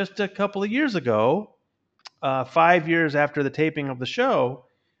just a couple of years ago, 5 years after the taping of the show,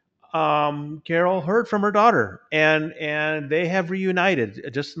 Carol heard from her daughter, and they have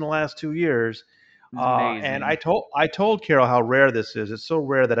reunited just in the last 2 years. It's And amazing. I told Carol how rare this is. It's so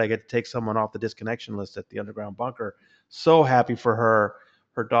rare that I get to take someone off the disconnection list at the underground bunker. So happy for her.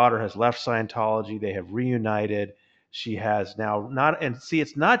 Her daughter has left Scientology. They have reunited. She has now not, and see,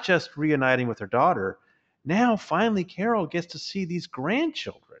 it's not just reuniting with her daughter. Now, finally, Carol gets to see these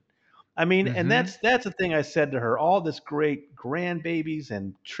grandchildren. I mean, and Mhm. that's the thing I said to her. All this great grandbabies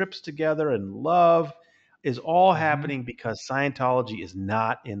and trips together and love. is all Hmm. happening because Scientology is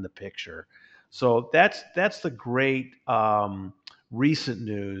not in the picture. So that's the great recent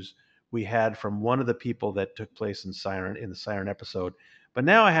news we had from one of the people that took place in the Siren episode. But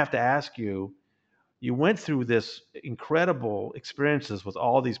now I have to ask you, you went through this incredible experiences with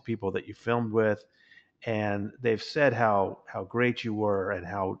all these people that you filmed with, and they've said how great you were and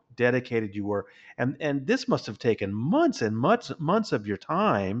how dedicated you were, and this must have taken months and months of your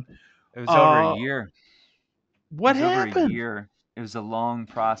time. It was over a uh year. It what was over a happened? year. It was a long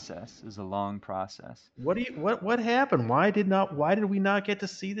process. It was a long process. What happened? Why did we not get to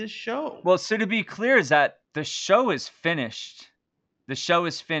see this show? Well, so to be clear, is that the show is finished. The show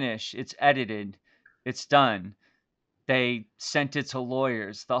is finished. It's edited. It's done. They sent it to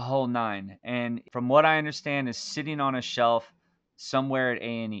lawyers, the whole nine. And from what I understand, is sitting on a shelf somewhere at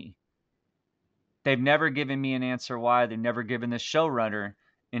A&E. They've never given me an answer why. They've never given the showrunner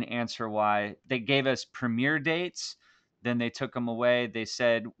an answer why. They gave us premiere dates, then they took them away. They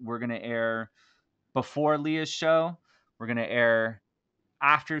said we're going to air before Leah's show. We're going to air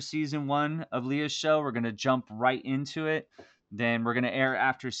after season 1 of Leah's show. We're going to jump right into it. Then we're going to air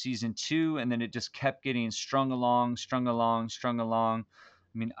after season 2, and then it just kept getting strung along, strung along, strung along.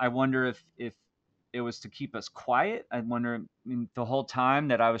 I mean, I wonder if it was to keep us quiet. I wonder, I mean, the whole time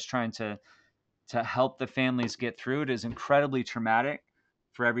that I was trying to help the families get through it is incredibly traumatic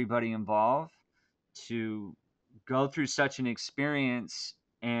for everybody involved to go through such an experience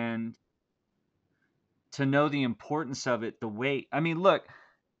and to know the importance of it, the weight. I mean, look,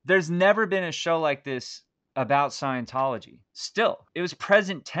 there's never been a show like this about Scientology. Still, it was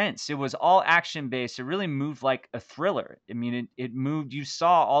present tense. It was all action based. It really moved like a thriller. I mean, it moved. You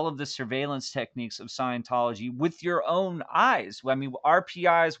saw all of the surveillance techniques of Scientology with your own eyes. I mean, our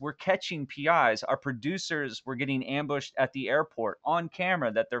PIs were catching PIs. Our producers were getting ambushed at the airport on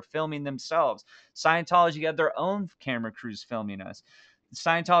camera that they're filming themselves. Scientology had their own camera crews filming us.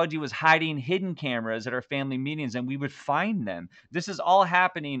 Scientology was hiding hidden cameras at our family meetings, and we would find them. This is all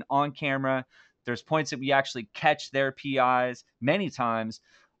happening on camera. There's points that we actually catch their PIs many times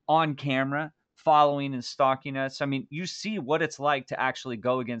on camera, following and stalking us. I mean, you see what it's like to actually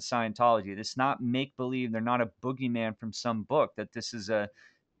go against Scientology. It's not make believe. They're not a boogeyman from some book. That this is a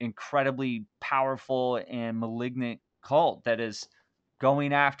incredibly powerful and malignant cult that is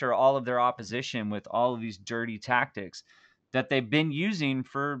going after all of their opposition with all of these dirty tactics that they've been using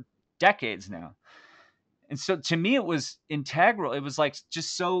for decades now. And so to me, it was integral. It was like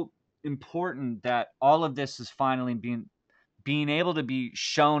just so important that all of this is finally being able to be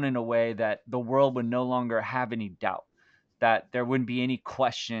shown in a way that the world would no longer have any doubt, that there wouldn't be any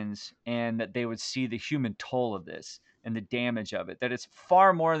questions, and that they would see the human toll of this and the damage of it. That it's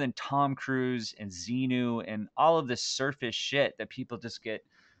far more than Tom Cruise and Xenu and all of this surface shit that people just get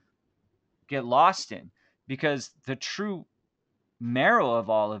lost in, because the true marrow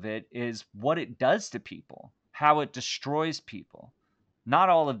of all of it is what it does to people, how it destroys people. Not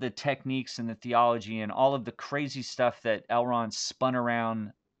all of the techniques and the theology and all of the crazy stuff that Elron spun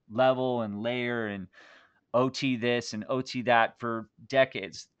around level and layer and OT this and OT that for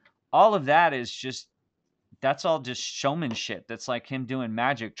decades. All of that is just, that's all just showmanship. That's like him doing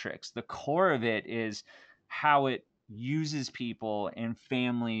magic tricks. The core of it is how it uses people and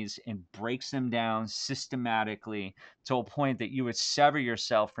families and breaks them down systematically to a point that you would sever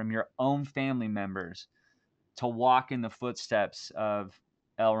yourself from your own family members to walk in the footsteps of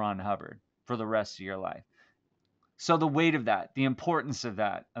L. Ron Hubbard for the rest of your life. So the weight of that, the importance of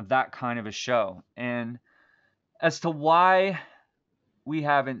that kind of a show, and as to why we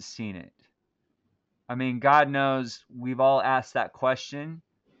haven't seen it. I mean, God knows we've all asked that question.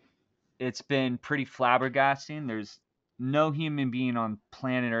 It's been pretty flabbergasting. There's no human being on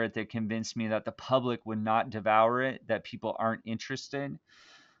planet Earth that convinced me that the public would not devour it, that people aren't interested.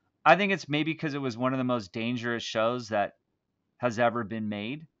 I think it's maybe because it was one of the most dangerous shows that has ever been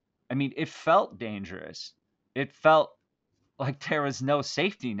made. I mean, it felt dangerous. It felt like there was no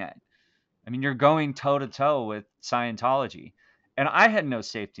safety net. I mean, you're going toe to toe with Scientology. And I had no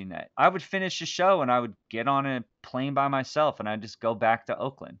safety net. I would finish a show and I would get on a plane by myself and I'd just go back to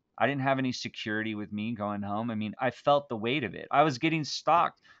Oakland. I didn't have any security with me going home. I mean, I felt the weight of it. I was getting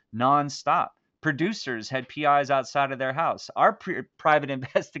stalked nonstop. Producers had PIs outside of their house. Our private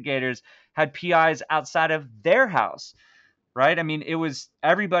investigators had PIs outside of their house, right? I mean, it was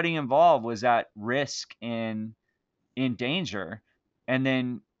everybody involved was at risk and in danger. And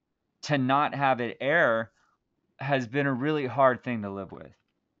then to not have it air has been a really hard thing to live with.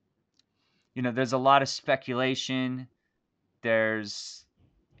 You know, there's a lot of speculation. There's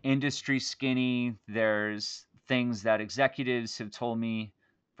industry skinny. There's things that executives have told me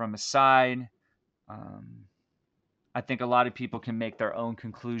from aside. Um, I think a lot of people can make their own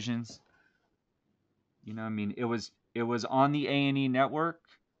conclusions. I mean, it was on the A&E network,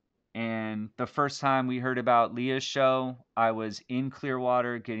 and the first time we heard about Leah's show, I was in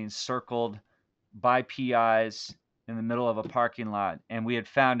Clearwater getting circled by PIs in the middle of a parking lot, and we had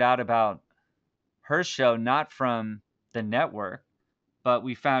found out about her show not from the network, but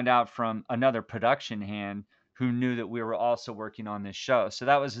we found out from another production hand who knew that we were also working on this show. So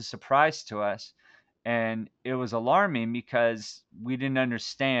that was a surprise to us. And it was alarming because we didn't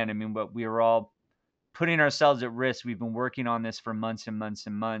understand. I mean, but we were all putting ourselves at risk. We've been working on this for months and months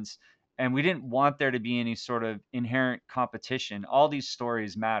and months. And we didn't want there to be any sort of inherent competition. All these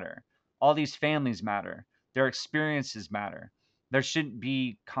stories matter, all these families matter, their experiences matter. There shouldn't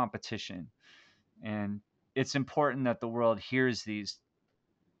be competition. And it's important that the world hears these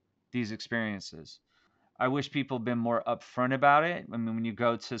experiences. I wish people had been more upfront about it. I mean, when you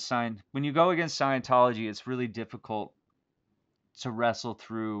go against Scientology, it's really difficult to wrestle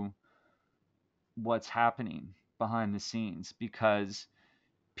through what's happening behind the scenes because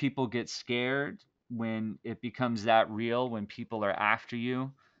people get scared when it becomes that real, when people are after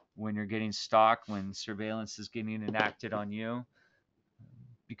you, when you're getting stalked, when surveillance is getting enacted on you.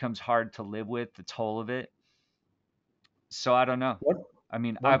 It becomes hard to live with the toll of it. So I don't know. One I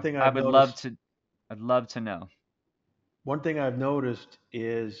mean, one I thing I I've would love noticed to I'd love to know. one thing I've noticed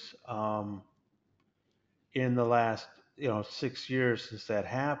is in the last 6 years since that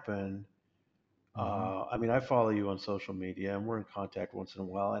happened. Mhm. I mean, I follow you on social media, and we're in contact once in a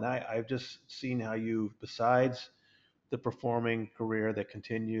while. And I've just seen how you, besides the performing career that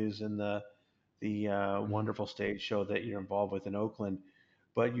continues in the Mhm. wonderful stage show that you're involved with in Oakland,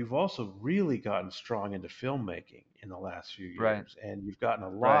 but you've also really gotten strong into filmmaking in the last few Right. years, and you've gotten a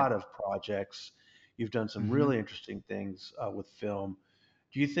Right. lot of projects. You've done some Mhm. really interesting things with film.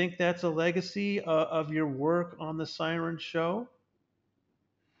 Do you think that's a legacy of your work on the Siren Show?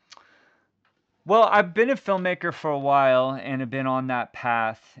 Well, I've been a filmmaker for a while and have been on that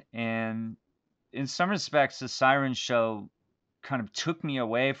path. And in some respects, the Siren Show kind of took me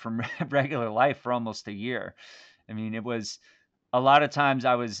away from regular life for almost a year. I mean, it was a lot of times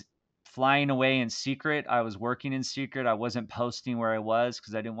I was flying away in secret. I was working in secret. I wasn't posting where I was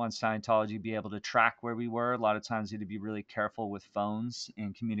because I didn't want Scientology to be able to track where we were. A lot of times you had to be really careful with phones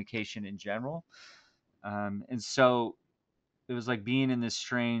and communication in general. And so it was like being in this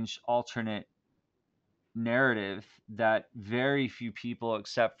strange alternate narrative that very few people,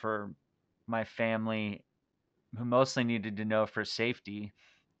 except for my family, who mostly needed to know for safety,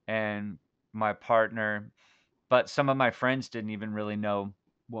 and my partner, but some of my friends didn't even really know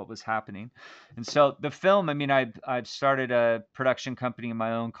what was happening. And so the film, I mean, I've started a production company of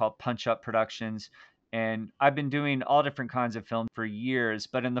my own called Punch Up Productions, and I've been doing all different kinds of films for years,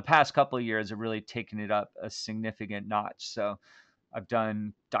 but in the past couple of years, I've really taken it up a significant notch. So I've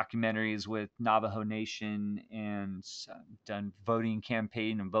done documentaries with Navajo Nation and done voting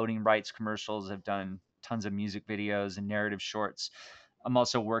campaign and voting rights commercials. I've done tons of music videos and narrative shorts. I'm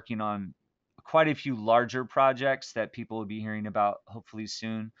also working on quite a few larger projects that people will be hearing about hopefully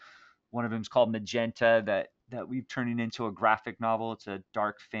soon. One of them is called Magenta that we've turning into a graphic novel. It's a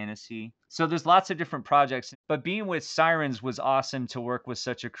dark fantasy. So there's lots of different projects, but being with Sirens was awesome to work with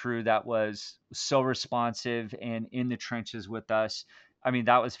such a crew that was so responsive and in the trenches with us. I mean,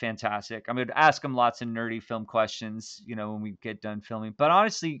 that was fantastic. I'm going to ask them lots of nerdy film questions, when we get done filming. But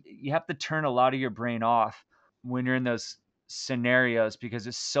honestly, you have to turn a lot of your brain off when you're in those scenarios because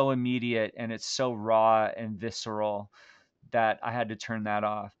it's so immediate and it's so raw and visceral that I had to turn that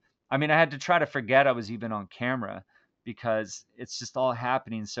off. I mean, I had to try to forget I was even on camera because it's just all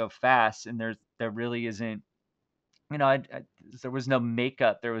happening so fast, and there really isn't, there was no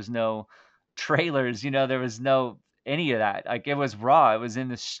makeup, there was no trailers, there was no any of that. Like it was raw. It was in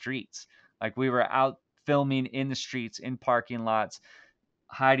the streets. Like we were out filming in the streets, in parking lots,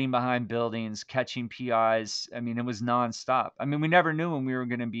 hiding behind buildings, catching PIs. I mean, it was nonstop. I mean, we never knew when we were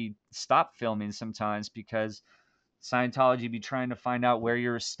going to be stopped filming sometimes because Scientology be trying to find out where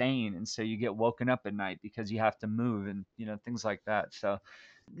you're staying, and so you get woken up at night because you have to move and things like that. So,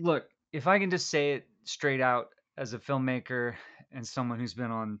 look, if I can just say it straight out as a filmmaker and someone who's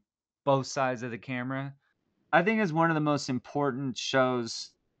been on both sides of the camera, I think it's one of the most important shows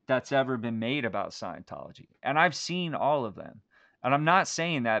that's ever been made about Scientology, and I've seen all of them. And I'm not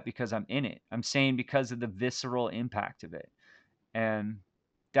saying that because I'm in it. I'm saying because of the visceral impact of it. And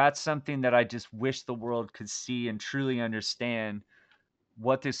that's something that I just wish the world could see and truly understand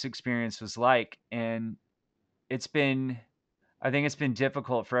what this experience was like. And it's been, I think it's been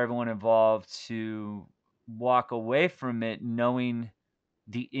difficult for everyone involved to walk away from it knowing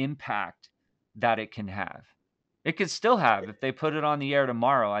the impact. that it can have. It could still have, if they put it on the air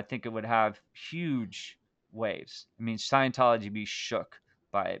tomorrow, I think it would have huge waves. I mean, Scientology would be shook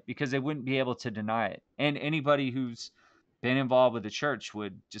by it because they wouldn't be able to deny it. And anybody who's been involved with the church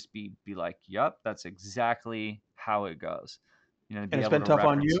would just be like, "Yep, that's exactly how it goes." And Be it's able been to tough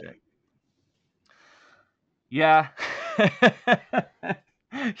on you? reference it. Yeah.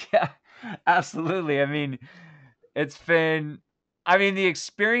 Yeah, absolutely. I mean, it's been I mean, the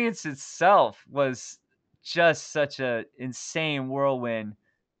experience itself was just such a insane whirlwind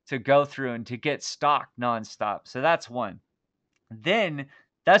to go through and to get stalked nonstop. So that's one. Then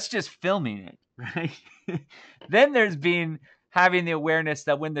that's just filming it, right? Then there's being having the awareness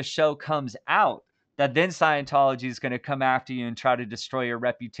that when the show comes out, that then Scientology is going to come after you and try to destroy your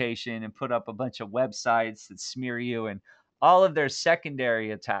reputation and put up a bunch of websites that smear you and all of their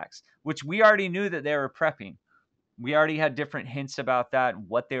secondary attacks, which we already knew that they were prepping. We already had different hints about that and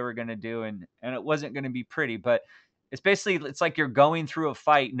what they were going to do, and it wasn't going to be pretty, but it's like you're going through a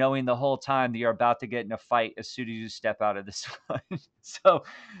fight knowing the whole time that you're about to get in a fight as soon as you step out of this one.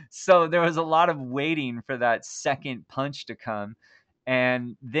 So there was a lot of waiting for that second punch to come,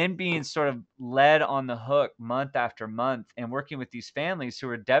 and then being sort of led on the hook month after month and working with these families who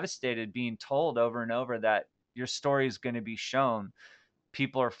are devastated, being told over and over that your story is going to be shown,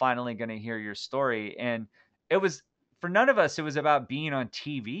 people are finally going to hear your story. And it was, for none of us, it was about being on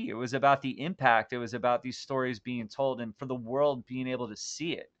TV. It was about the impact. It was about these stories being told and for the world being able to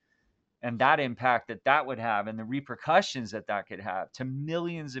see it, and that impact that that would have and the repercussions that that could have to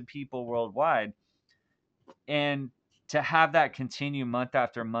millions of people worldwide. And to have that continue month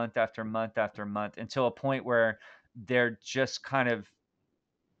after month after month after month until a point where they're just kind of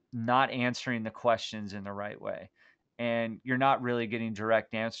not answering the questions in the right way, and you're not really getting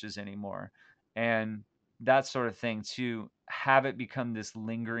direct answers anymore, and that sort of thing, to have it become this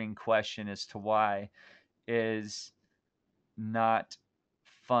lingering question as to why is not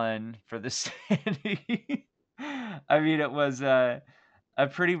fun for the sanity. I mean, it was a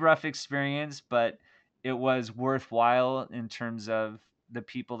pretty rough experience, but it was worthwhile in terms of the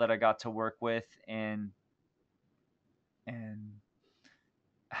people that I got to work with, and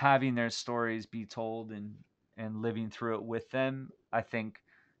having their stories be told and living through it with them, I think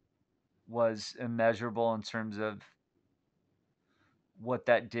was immeasurable in terms of what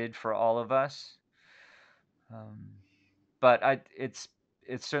that did for all of us. Um, but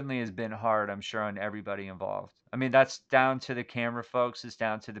it certainly has been hard, I'm sure, on everybody involved. I mean, that's down to the camera folks, it's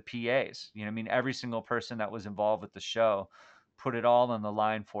down to the PAs. I mean, every single person that was involved with the show put it all on the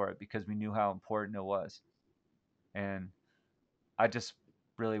line for it because we knew how important it was. And I just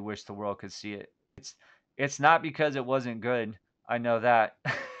really wish the world could see it. It's not because it wasn't good. I know that.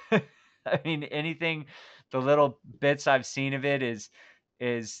 I mean, anything, the little bits I've seen of it is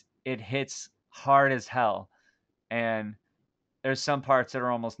it hits hard as hell, and there's some parts that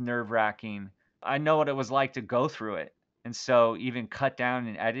are almost nerve wracking. I know what it was like to go through it, and so even cut down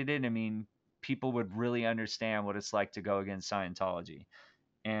and edit it. I mean, people would really understand what it's like to go against Scientology,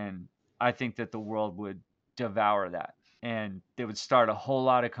 and I think that the world would devour that, and they would start a whole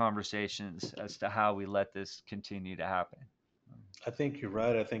lot of conversations as to how we let this continue to happen. I think you're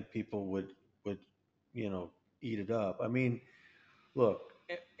right. I think people would, you know, eat it up. I mean, look,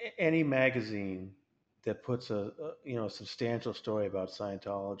 any magazine that puts a substantial story about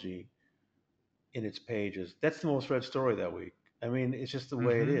Scientology in its pages, that's the most read story that week. I mean, it's just the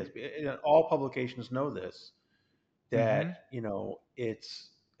way it Mm-hmm. is. All publications know this, that Mm-hmm. it's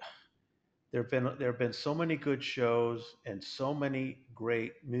there have been so many good shows and so many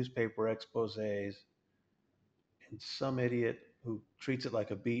great newspaper exposés, and some idiot who treats it like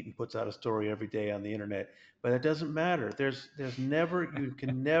a beat and puts out a story every day on the internet. But it doesn't matter. There's never you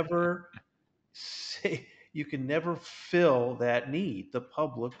can never say you can never fill that need. The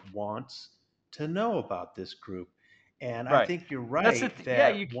public wants to know about this group. And I Right. think you're That's the right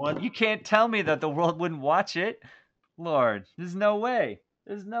yeah. that one. You can't tell me that the world wouldn't watch it. Lord, there's no way.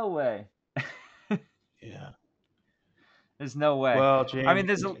 There's no way. Yeah. There's no way. Well, I mean,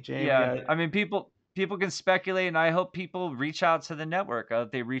 Jamie, Jamie, yeah. I mean, people can speculate, and I hope people reach out to the network. I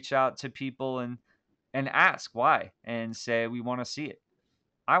hope they reach out to people and ask why and say we want to see it.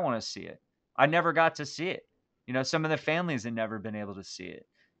 I want to see it. I never got to see it. Some of the families had never been able to see it,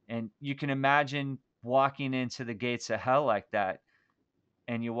 and you can imagine walking into the gates of hell like that,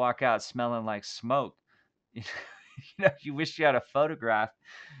 and you walk out smelling like smoke. You wish you had a photograph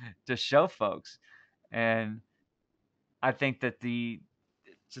to show folks, and I think that the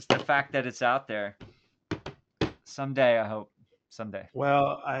just the fact that it's out there someday, I hope. someday.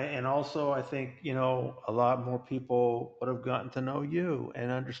 Well, and also I think, a lot more people would have gotten to know you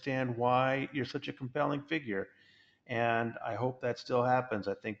and understand why you're such a compelling figure. And I hope that still happens.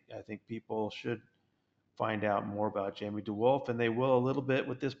 I think people should find out more about Jamie DeWolf, and they will a little bit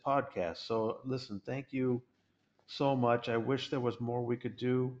with this podcast. So listen, thank you so much. I wish there was more we could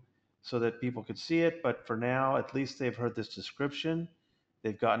do so that people could see it, but for now, at least they've heard this description.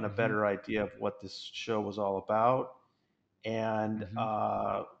 They've gotten a Hmm. better idea of what this show was all about. And, Hmm.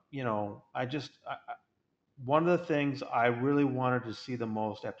 one of the things I really wanted to see the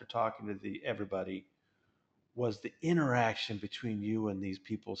most after talking to the everybody was the interaction between you and these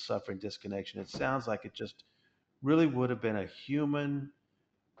people suffering disconnection. It sounds like it just really would have been a human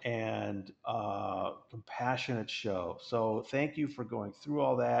and compassionate show. So thank you for going through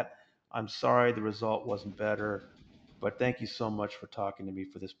all that. I'm sorry the result wasn't better, but thank you so much for talking to me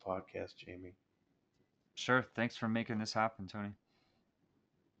for this podcast, Jamie. Sure. Thanks for making this happen, Tony.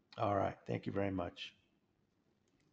 All right. Thank you very much.